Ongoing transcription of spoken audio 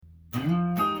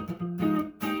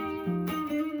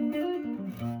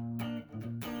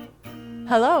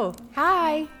Hello.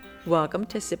 Hi. Welcome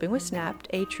to Sipping with Snapped,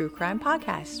 a true crime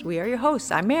podcast. We are your hosts.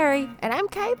 I'm Mary. And I'm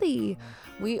Kylie.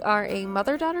 We are a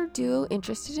mother-daughter duo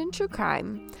interested in true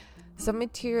crime. Some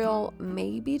material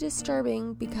may be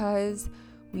disturbing because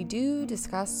we do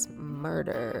discuss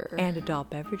murder. And adult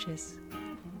beverages.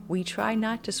 We try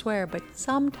not to swear, but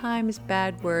sometimes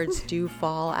bad words do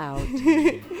fall out.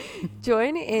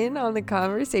 Join in on the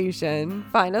conversation.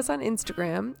 Find us on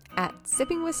Instagram at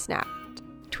Sipping with Snapped.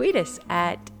 Tweet us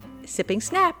at Sipping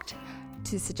Snapped.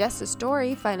 To suggest a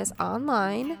story, find us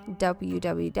online,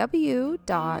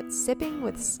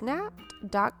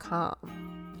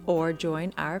 www.sippingwithsnapped.com. Or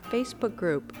join our Facebook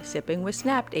group, Sipping with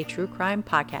Snapped, a true crime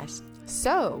podcast.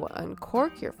 So,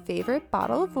 uncork your favorite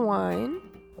bottle of wine.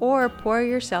 Or pour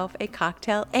yourself a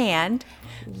cocktail and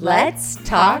let's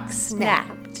talk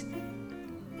Snapped.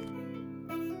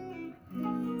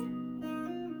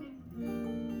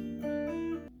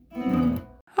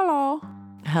 Hello.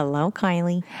 Hello,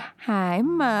 Kylie. Hi,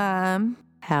 Mom.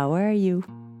 How are you?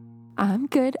 I'm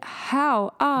good.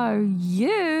 How are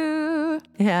you?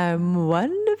 I'm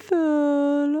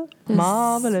wonderful.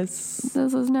 Marvelous.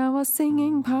 This is now a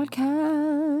singing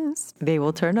podcast. They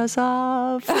will turn us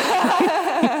off.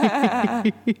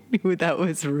 That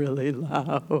was really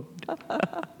loud.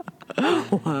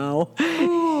 Wow.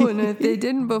 Ooh, and if they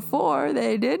didn't before,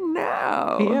 they did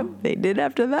now. Yep, they did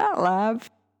after that laugh.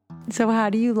 So how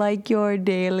do you like your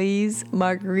Dailies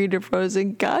margarita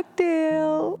frozen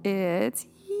cocktail? It's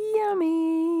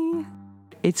yummy.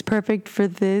 It's perfect for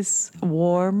this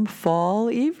warm fall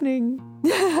evening.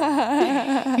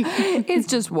 It's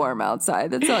just warm outside.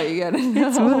 That's all you gotta know.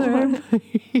 It's warm.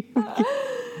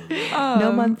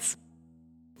 No months.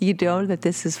 You know that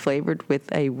this is flavored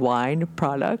with a wine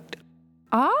product?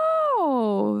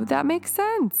 Oh, that makes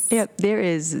sense. Yep, there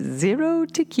is 0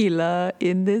 tequila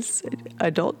in this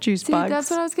adult juice box. That's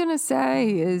what I was gonna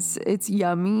say. Is it's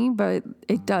yummy, but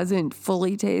it doesn't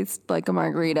fully taste like a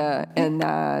margarita, and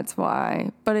that's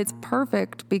why. But it's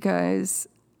perfect because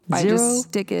I just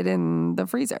stick it in the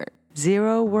freezer.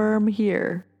 0 worm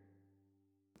here.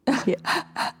 Yeah.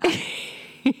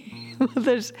 Well,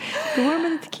 there's the worm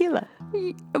in the tequila.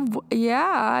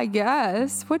 Yeah, I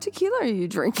guess. What tequila are you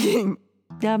drinking?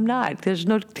 I'm not. There's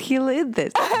no tequila in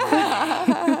this.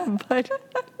 But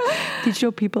did you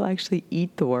know people actually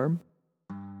eat the worm?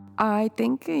 I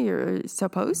think you're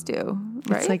supposed to,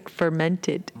 right? It's like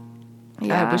fermented.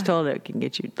 Yeah. I was told it can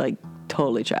get you like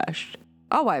totally trashed.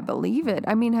 Oh, I believe it.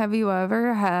 I mean, have you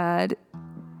ever had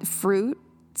fruit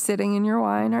sitting in your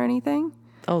wine or anything?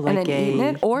 Oh, like and then eaten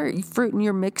it? Or fruit in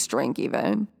your mixed drink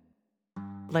even?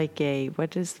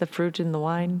 What is the fruit in the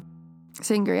wine?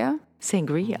 Sangria?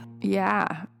 Sangria.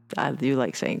 Yeah. I do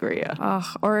like sangria.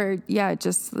 Or, yeah,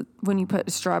 just when you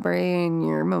put strawberry in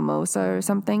your mimosa or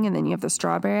something and then you have the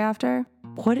strawberry after.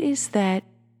 What is that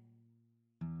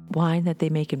wine that they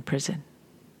make in prison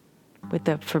with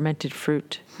the fermented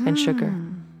fruit and sugar?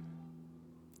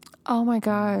 Oh, my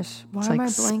gosh. Why it's am like I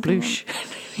blanking? Sploosh.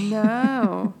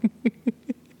 No.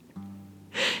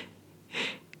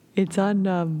 It's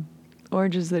on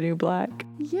Orange is the New Black.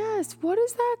 Yes. What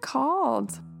is that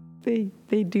called? They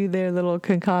do their little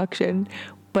concoction.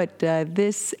 But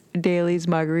this Dailies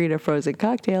Margarita frozen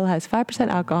cocktail has 5%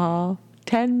 alcohol,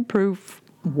 10 proof,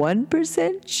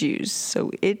 1% juice. So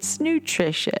it's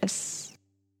nutritious.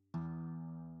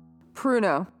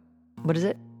 Pruno. What is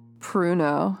it?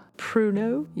 Pruno.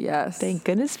 Pruno? Yes. Thank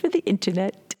goodness for the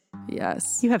internet.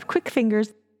 Yes. You have quick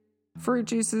fingers. Fruit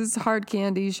juices, hard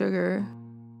candy, sugar,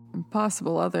 and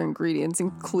possible other ingredients,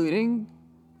 including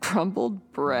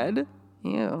crumbled bread.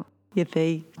 Ew. Yeah,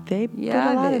 they put a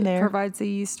lot in there. Provides the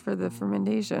yeast for the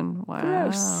fermentation. Wow.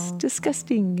 Gross.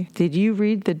 Disgusting. Did you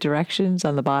read the directions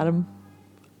on the bottom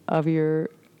of your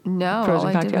No, frozen all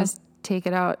I cocktail? did was take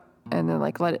it out and then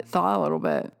let it thaw a little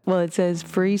bit. Well, it says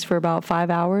freeze for about 5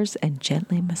 hours and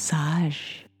gently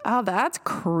massage Oh, that's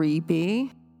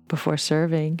creepy. before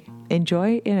serving.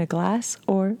 Enjoy in a glass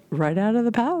or right out of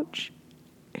the pouch.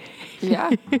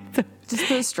 Yeah. Just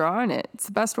put a straw in it. It's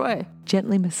the best way.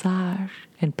 Gently massage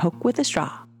and poke with a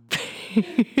straw.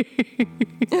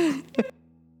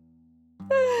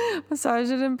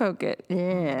 Massage it and poke it.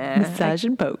 Yeah. Massage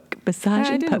and poke. Massage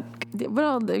and poke.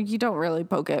 Well, you don't really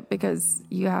poke it because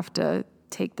you have to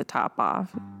take the top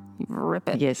off. You rip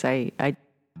it. Yes, I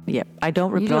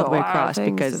don't rip it all the way across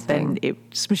because then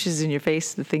it smushes in your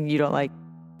face, the thing you don't like.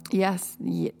 Yes.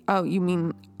 Oh, you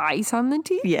mean ice on the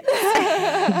teeth? Yes.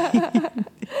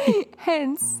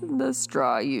 Hence the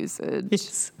straw usage.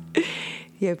 Yes.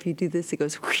 Yeah, if you do this, it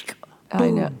goes. I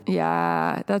know.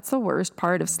 Yeah, that's the worst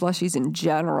part of slushies in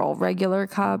general. Regular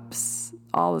cups,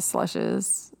 all the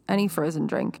slushes, any frozen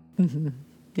drink.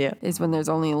 Yeah. Is when there's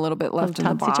only a little bit left in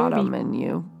the bottom and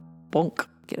you bonk.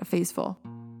 Get a face full.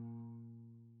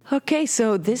 Okay,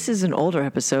 so this is an older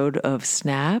episode of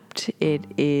Snapped. It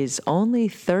is only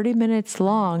 30 minutes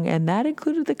long, and that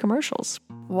included the commercials.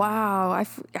 Wow,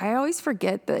 I always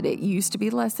forget that it used to be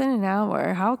less than an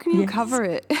hour. How can you cover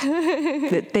it?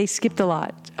 They skipped a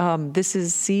lot. This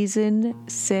is season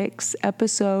 6,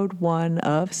 episode 1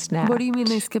 of Snapped. What do you mean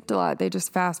they skipped a lot? They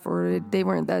just fast forwarded. They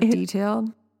weren't that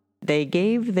detailed? They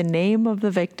gave the name of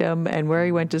the victim and where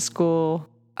he went to school.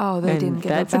 Oh, they didn't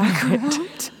get a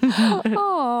background.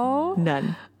 Oh.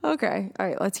 None. Okay. All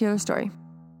right. Let's hear the story.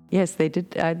 Yes, they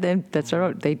did. That's what I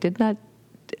wrote. They did not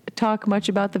talk much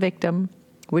about the victim,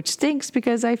 which stinks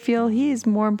because I feel he's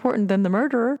more important than the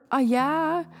murderer.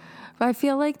 Yeah. But I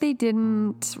feel like they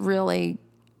didn't really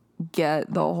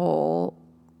get the whole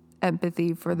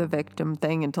empathy for the victim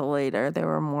thing until later. They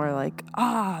were more like,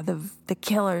 the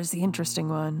killer's the interesting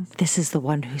one. This is the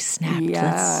one who snapped.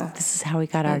 Yeah. This is how we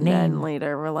got our name. And then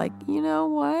later we're like, you know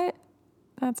what?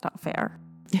 That's not fair.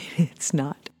 It's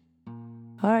not.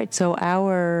 All right, so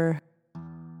our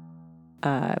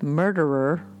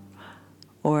murderer,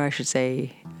 or I should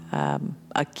say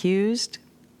accused,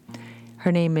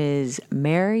 her name is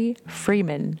Mary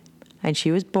Freeman. And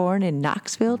she was born in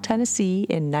Knoxville, Tennessee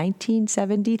in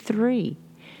 1973.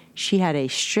 She had a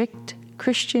strict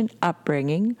Christian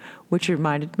upbringing, which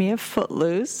reminded me of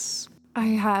Footloose. I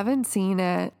haven't seen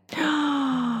it.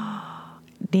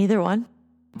 Neither one.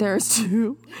 There's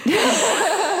 2. Yes.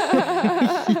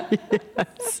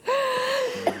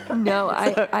 No,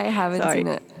 I haven't seen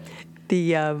it.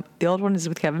 The old one is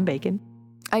with Kevin Bacon.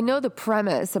 I know the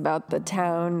premise about the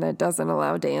town that doesn't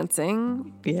allow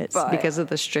dancing. Yes, because of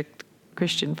the strict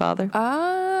Christian father.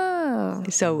 Oh.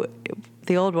 So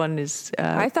the old one is...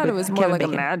 I thought it was more Kevin like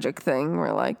Bacon. a magic thing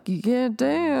where like, you can't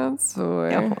dance. Or...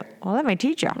 Oh, well, let me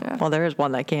teach you. Yeah. Well, there is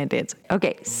one that can't dance.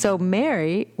 Okay, so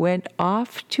Mary went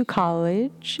off to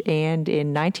college, and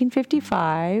in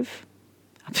 1955...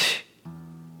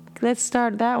 Let's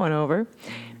start that one over.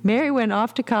 Mary went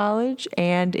off to college,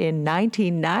 and in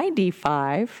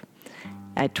 1995,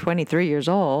 at 23 years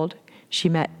old, she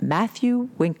met Mathew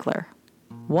Winkler.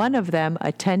 One of them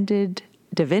attended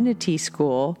divinity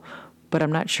school, but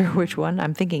I'm not sure which one.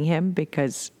 I'm thinking him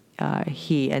because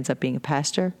he ends up being a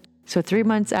pastor. So 3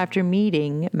 months after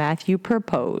meeting, Mathew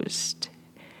proposed.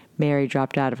 Mary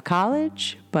dropped out of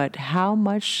college, but how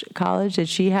much college did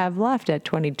she have left at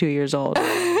 22 years old?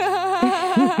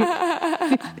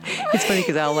 It's funny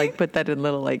because I'll put that in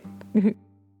little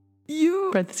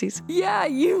parentheses. Yeah,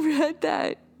 you read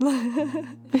that.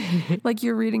 Like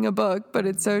you're reading a book, but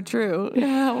it's so true.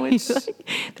 Yeah,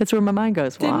 that's where my mind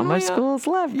goes. Well, how much school is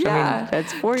left? Yeah, I mean,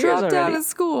 that's 4 years dropped already. out of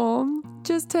school.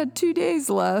 Just had 2 days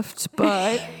left,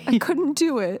 but I couldn't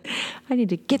do it. I need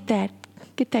to get that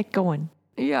going.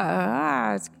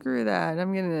 Yeah, screw that.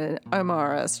 I'm getting an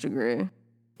MRS degree.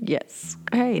 Yes.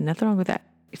 Hey, nothing wrong with that.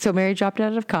 So Mary dropped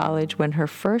out of college when her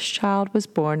first child was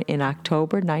born in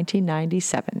October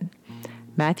 1997.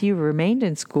 Mathew remained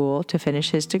in school to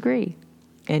finish his degree.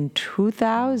 In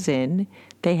 2000,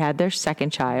 they had their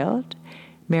second child.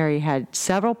 Mary had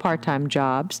several part-time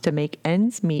jobs to make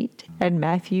ends meet, and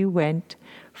Mathew went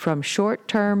from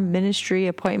short-term ministry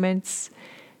appointments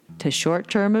to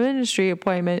short-term ministry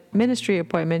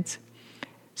appointments.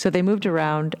 So they moved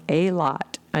around a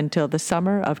lot until the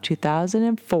summer of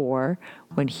 2004,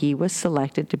 when he was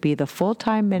selected to be the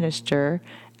full-time minister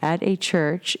at a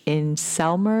church in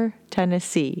Selmer,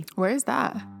 Tennessee. Where is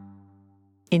that?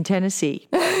 In Tennessee.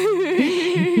 They're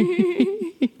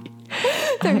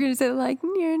going to say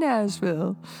near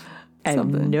Nashville. I have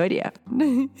no idea.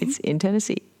 It's in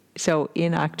Tennessee. So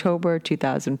in October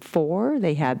 2004,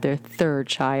 they had their third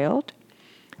child.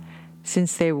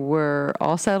 Since they were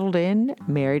all settled in,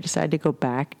 Mary decided to go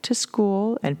back to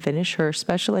school and finish her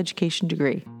special education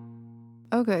degree.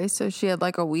 Okay, so she had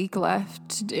a week left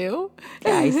to do.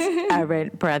 Guys, I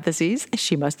read parentheses.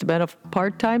 She must have been a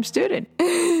part-time student.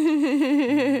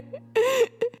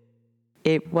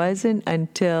 It wasn't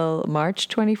until March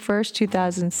 21st,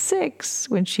 2006,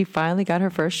 when she finally got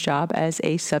her first job as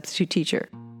a substitute teacher.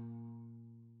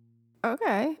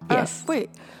 Okay. Yes. Wait,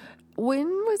 when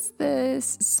was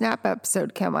this Snap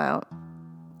episode come out?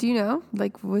 Do you know?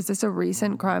 Was this a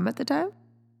recent crime at the time?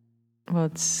 Well,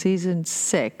 it's season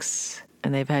 6,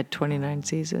 and they've had 29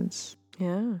 seasons.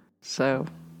 Yeah. So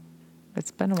it's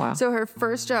been a while. So her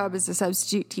first job is a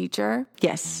substitute teacher?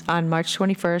 Yes, on March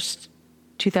 21st,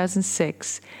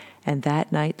 2006, and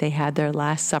that night they had their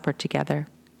last supper together.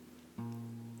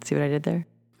 See what I did there?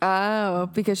 Oh,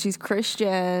 because she's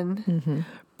Christian. Mm-hmm.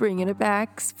 Bringing it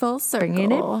back full circle.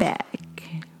 Bringing it back.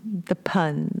 The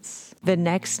puns. The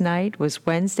next night was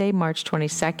Wednesday, March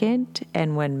 22nd,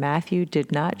 and when Matthew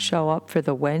did not show up for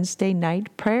the Wednesday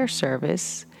night prayer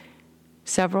service,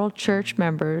 several church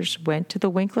members went to the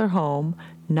Winkler home,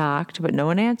 knocked, but no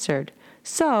one answered.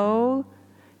 So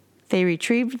they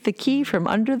retrieved the key from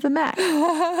under the mat.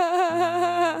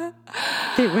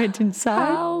 They went inside.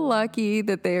 How lucky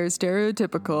that they are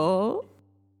stereotypical.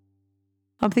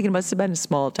 I'm thinking it must have been a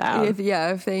small town.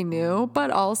 If they knew. But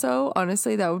also,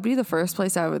 honestly, that would be the first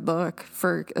place I would look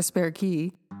for a spare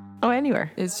key. Oh,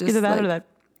 anywhere. It's just either that like or that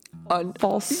on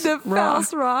false the rock.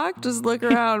 false rock. Just look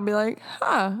around and be like,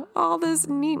 all this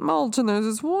neat mulch, and there's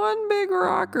this one big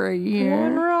rock right here.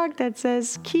 One rock that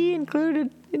says key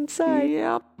included inside.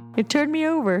 Yep. It turned me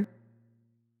over.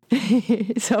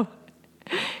 So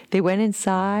they went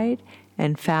inside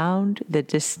and found the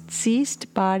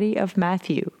deceased body of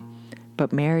Matthew.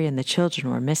 But Mary and the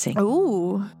children were missing.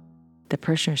 Ooh. The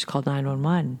parishioners called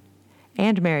 911.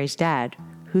 And Mary's dad,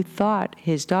 who thought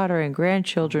his daughter and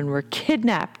grandchildren were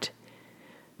kidnapped.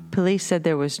 Police said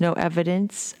there was no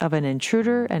evidence of an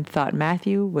intruder and thought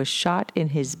Matthew was shot in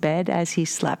his bed as he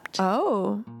slept.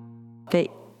 Oh. They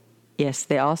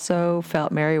also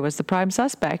felt Mary was the prime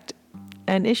suspect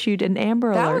and issued an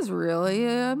Amber Alert. That was really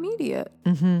immediate.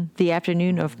 The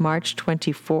afternoon of March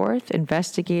 24th,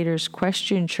 investigators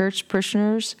questioned church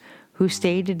parishioners who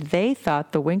stated they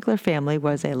thought the Winkler family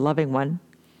was a loving one.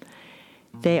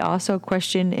 They also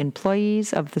questioned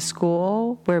employees of the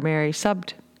school where Mary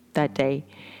subbed that day.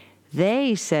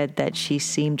 They said that she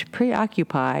seemed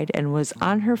preoccupied and was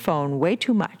on her phone way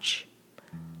too much.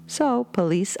 So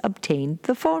police obtained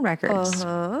the phone records.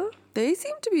 They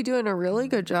seem to be doing a really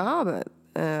good job at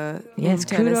Yes,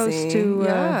 kudos to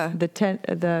yeah.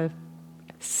 the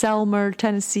Selmer,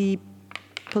 Tennessee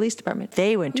Police Department.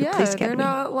 They went to police academy. They're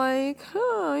not like,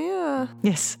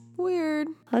 Yes. weird.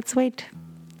 Let's wait.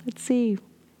 Let's see.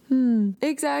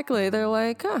 Exactly. They're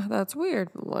like, that's weird.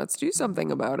 Let's do something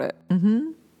about it.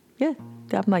 Yeah.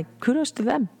 I'm like, kudos to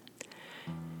them.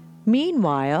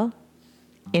 Meanwhile,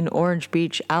 in Orange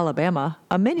Beach, Alabama,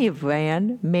 a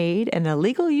minivan made an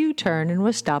illegal U-turn and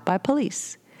was stopped by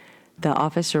police. The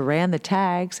officer ran the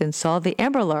tags and saw the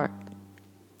Amber Alert.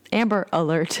 Amber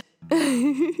Alert.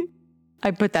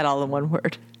 I put that all in one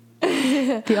word.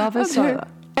 The officer...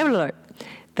 Amber Alert.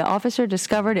 The officer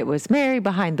discovered it was Mary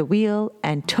behind the wheel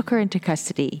and took her into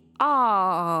custody.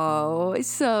 Oh,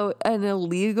 so an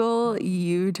illegal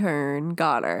U-turn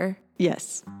got her.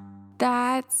 Yes.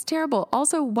 That's terrible.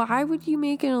 Also, why would you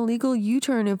make an illegal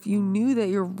U-turn if you knew that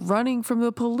you're running from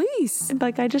the police?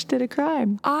 Like, I just did a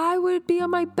crime. I would be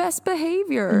on my best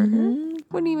behavior.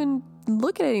 Wouldn't even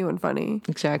look at anyone funny.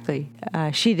 Exactly.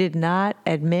 She did not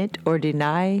admit or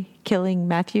deny killing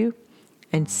Matthew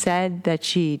and said that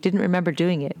she didn't remember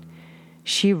doing it.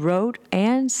 She wrote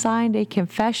and signed a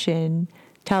confession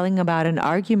telling about an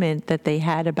argument that they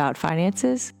had about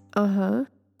finances.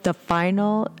 The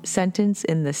final sentence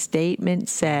in the statement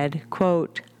said,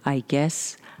 quote, "I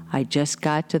guess I just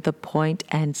got to the point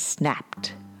and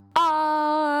snapped."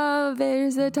 Oh,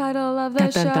 there's the title of the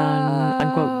Dun, show. dun, dun,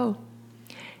 unquote.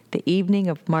 The evening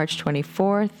of March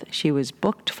 24th, she was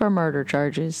booked for murder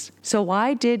charges. So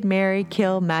why did Mary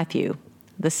kill Matthew?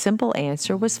 The simple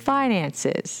answer was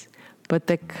finances, but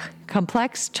the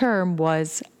complex term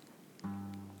was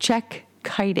check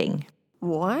kiting.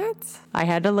 What? I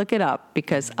had to look it up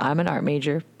because I'm an art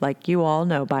major, like you all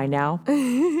know by now.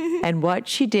 And what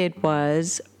she did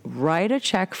was write a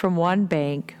check from one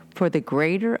bank for the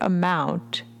greater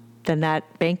amount than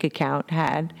that bank account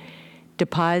had,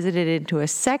 deposit it into a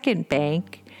second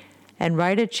bank, and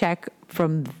write a check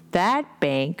from that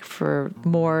bank for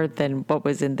more than what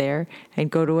was in there, and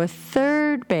go to a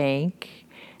third bank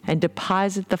and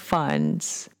deposit the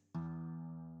funds.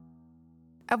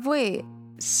 Wait.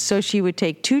 So she would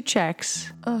take two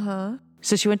checks.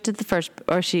 So she went to the first,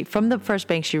 from the first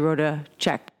bank, she wrote a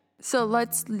check. So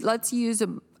let's use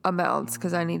amounts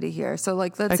because I need to hear. So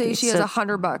let's say she has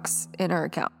 $100 in her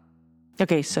account.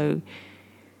 Okay, so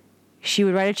she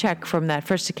would write a check from that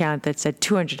first account that said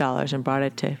 $200 and brought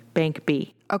it to Bank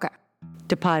B. Okay.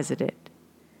 Deposit it.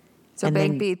 So And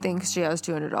Bank then- B thinks she has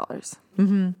 $200.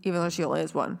 Even though she only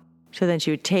has one. So then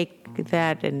she would take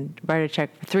that and write a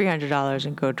check for $300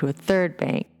 and go to a third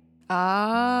bank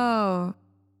Oh.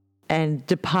 and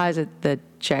deposit the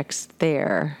checks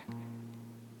there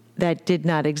that did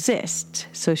not exist.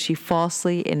 So she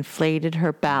falsely inflated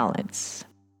her balance.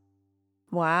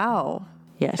 Wow.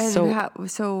 Yes. And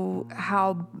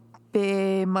how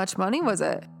much money was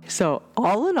it? So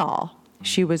all in all,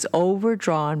 she was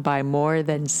overdrawn by more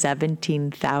than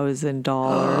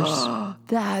 $17,000.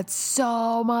 That's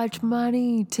so much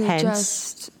money to Hence,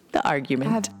 just the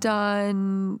argument. have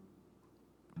done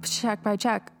check by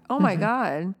check. Oh my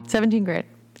God. 17 grand.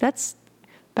 That's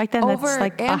back then. That's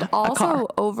like and a also car.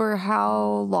 over how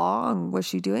long was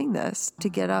she doing this to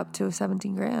get up to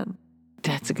 17 grand?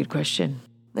 That's a good question.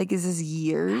 Like, is this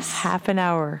years? Half an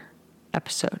hour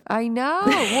episode. I know.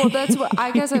 Well, that's what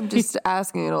I guess I'm just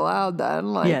asking it aloud then.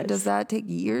 Like, Yes. does that take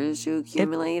years to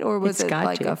accumulate, or was it's it got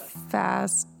like to. a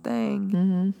fast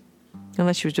thing?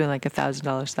 Unless she was doing like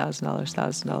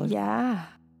 $1,000. Yeah.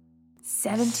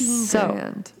 17 So,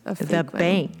 grand. Of fake The money.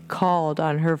 bank called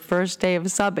on her first day of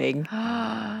subbing.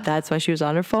 That's why she was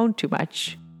on her phone too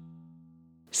much.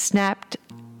 Snapped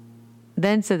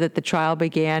then said that the trial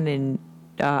began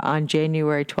on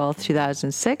January 12th,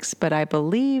 2006, but I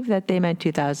believe that they meant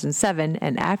 2007.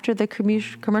 And after the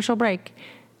commercial break,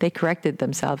 they corrected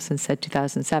themselves and said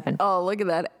 2007. Oh, look at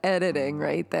that editing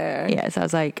right there. Yes, I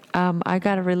was like, I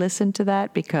got to re-listen to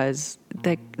that because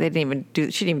they didn't even she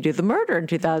didn't even do the murder in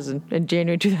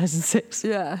January 2006.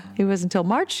 Yeah. It was until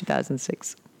March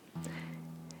 2006.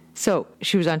 So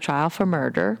she was on trial for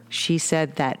murder. She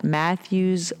said that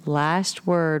Matthew's last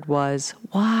word was,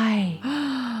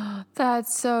 "Why?"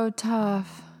 That's so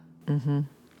tough.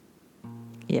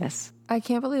 Yes. I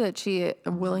can't believe that she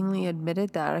willingly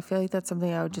admitted that. I feel like that's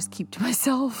something I would just keep to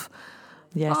myself.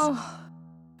 Yes. Oh.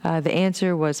 The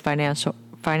answer was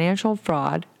financial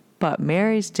fraud, but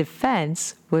Mary's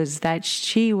defense was that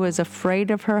she was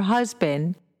afraid of her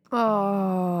husband.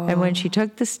 Oh. And when she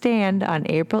took the stand on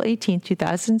April 18,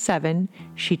 2007,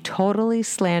 she totally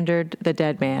slandered the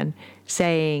dead man,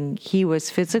 saying he was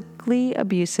physically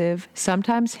abusive,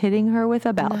 sometimes hitting her with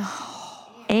a belt. No.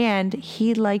 And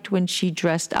he liked when she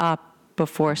dressed up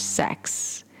before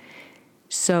sex.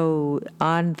 So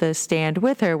on the stand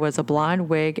with her was a blonde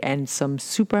wig and some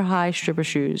super high stripper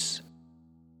shoes.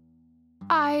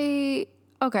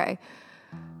 Okay.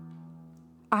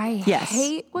 I Yes.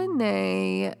 hate when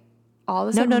they all of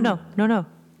a sudden. No.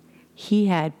 He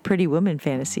had pretty woman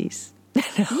fantasies.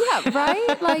 Yeah,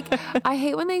 right? Like, I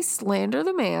hate when they slander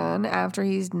the man after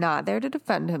he's not there to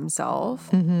defend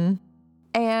himself. Mm-hmm.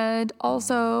 And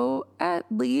also, at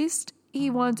least he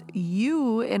wants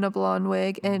you in a blonde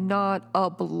wig and not a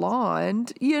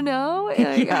blonde, you know?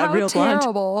 Like, Yeah, how real blonde.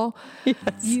 terrible. Yes.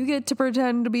 You get to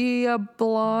pretend to be a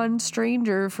blonde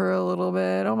stranger for a little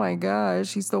bit. Oh my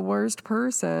gosh, he's the worst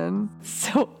person.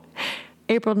 So,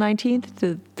 April 19th,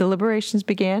 the deliberations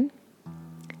began.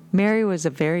 Mary was a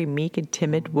very meek and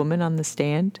timid woman on the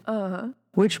stand,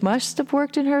 which must have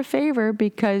worked in her favor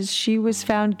because she was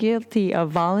found guilty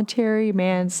of voluntary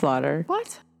manslaughter.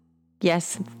 What?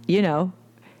 Yes, you know.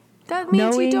 That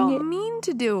means you don't mean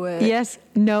to do it. Yes,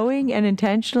 knowing and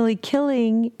intentionally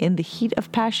killing in the heat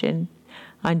of passion.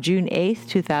 On June 8th,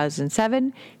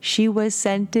 2007, she was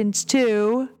sentenced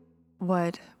to...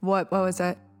 What was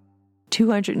that?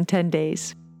 210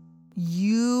 days.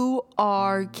 You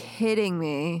are kidding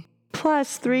me.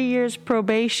 Plus 3 years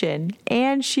probation,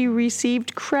 and she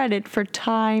received credit for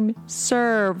time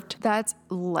served. That's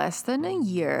less than a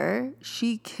year.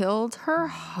 She killed her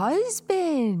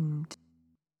husband.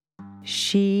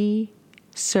 She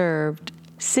served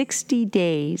 60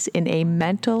 days in a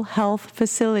mental health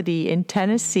facility in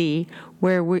Tennessee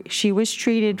where she was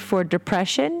treated for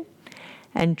depression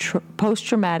and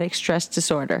post-traumatic stress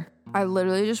disorder. I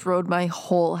literally just rode my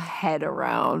whole head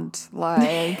around.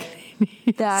 Like,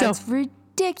 that's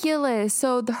ridiculous.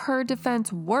 So her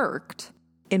defense worked.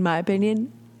 In my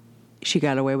opinion, she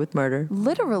got away with murder.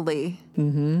 Literally.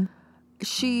 Mm-hmm.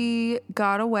 She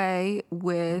got away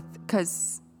with,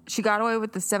 because she got away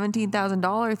with the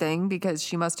 $17,000 thing because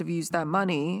she must have used that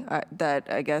money that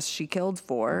I guess she killed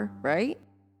for, right?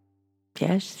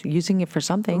 Yes, using it for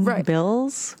something. Right.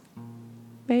 Bills,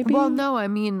 maybe? Well, no, I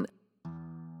mean,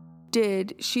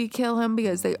 did she kill him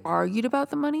because they argued about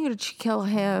the money, or did she kill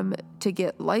him to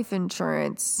get life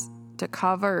insurance to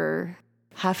cover?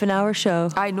 Half an hour show.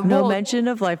 No mention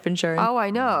of life insurance. Oh, I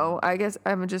know. I guess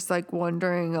I'm just like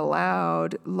wondering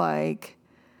aloud, like,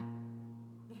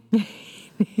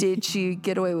 did she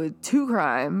get away with 2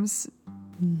 crimes?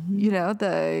 Mm-hmm. You know,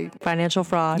 the financial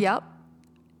fraud. Yep.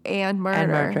 And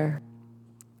murder.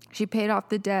 She paid off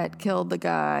the debt, killed the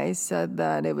guy, said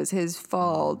that it was his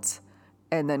fault,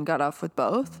 and then got off with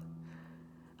both.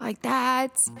 Like,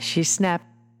 that's... She snapped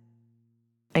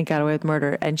and got away with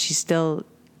murder, and she's still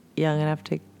young enough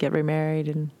to get remarried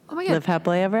and live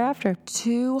happily ever after.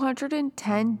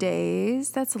 210 days?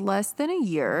 That's less than a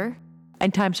year.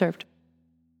 And time served.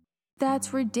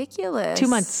 That's ridiculous. 2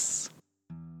 months.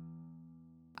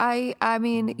 I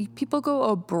mean, people go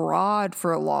abroad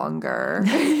for longer,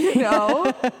 you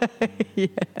know? Yeah.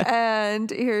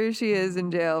 And here she is in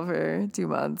jail for 2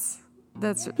 months.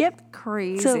 That's Yep.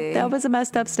 crazy. So that was a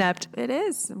messed up snapped. It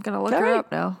is. I'm going to look All her right.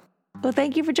 up now. Well,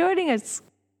 thank you for joining us.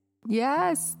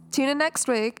 Yes. Tune in next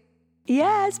week.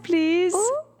 Yes, please.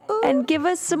 Ooh. And give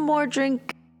us some more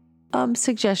drink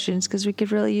suggestions because we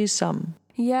could really use some.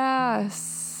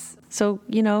 Yes. So,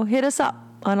 hit us up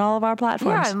on all of our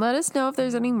platforms. Yeah, and let us know if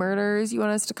there's any murders you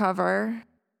want us to cover.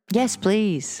 Yes,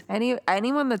 please.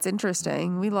 Anyone that's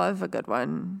interesting. We love a good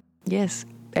one. Yes.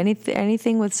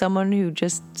 Anything with someone who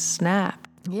just snapped.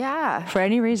 Yeah. For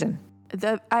any reason.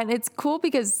 And it's cool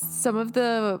because some of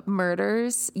the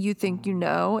murders you think you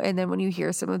know, and then when you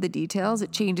hear some of the details,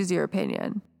 it changes your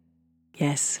opinion.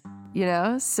 Yes.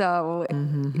 So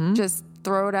just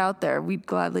throw it out there. We'd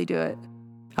gladly do it.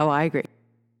 Oh, I agree.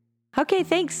 Okay,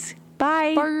 thanks.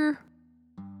 Bye. Bye.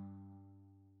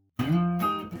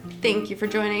 Thank you for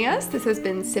joining us. This has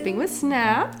been Sipping with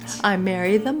Snapped. I'm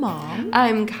Mary the mom.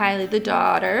 I'm Kylie the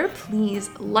daughter. Please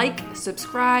like,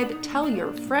 subscribe, tell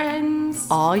your friends.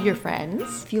 All your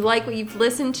friends. If you like what you've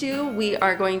listened to, we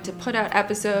are going to put out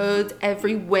episodes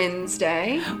every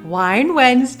Wednesday. Wine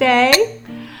Wednesday.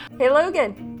 Hey,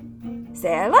 Logan.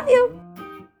 Say I love you.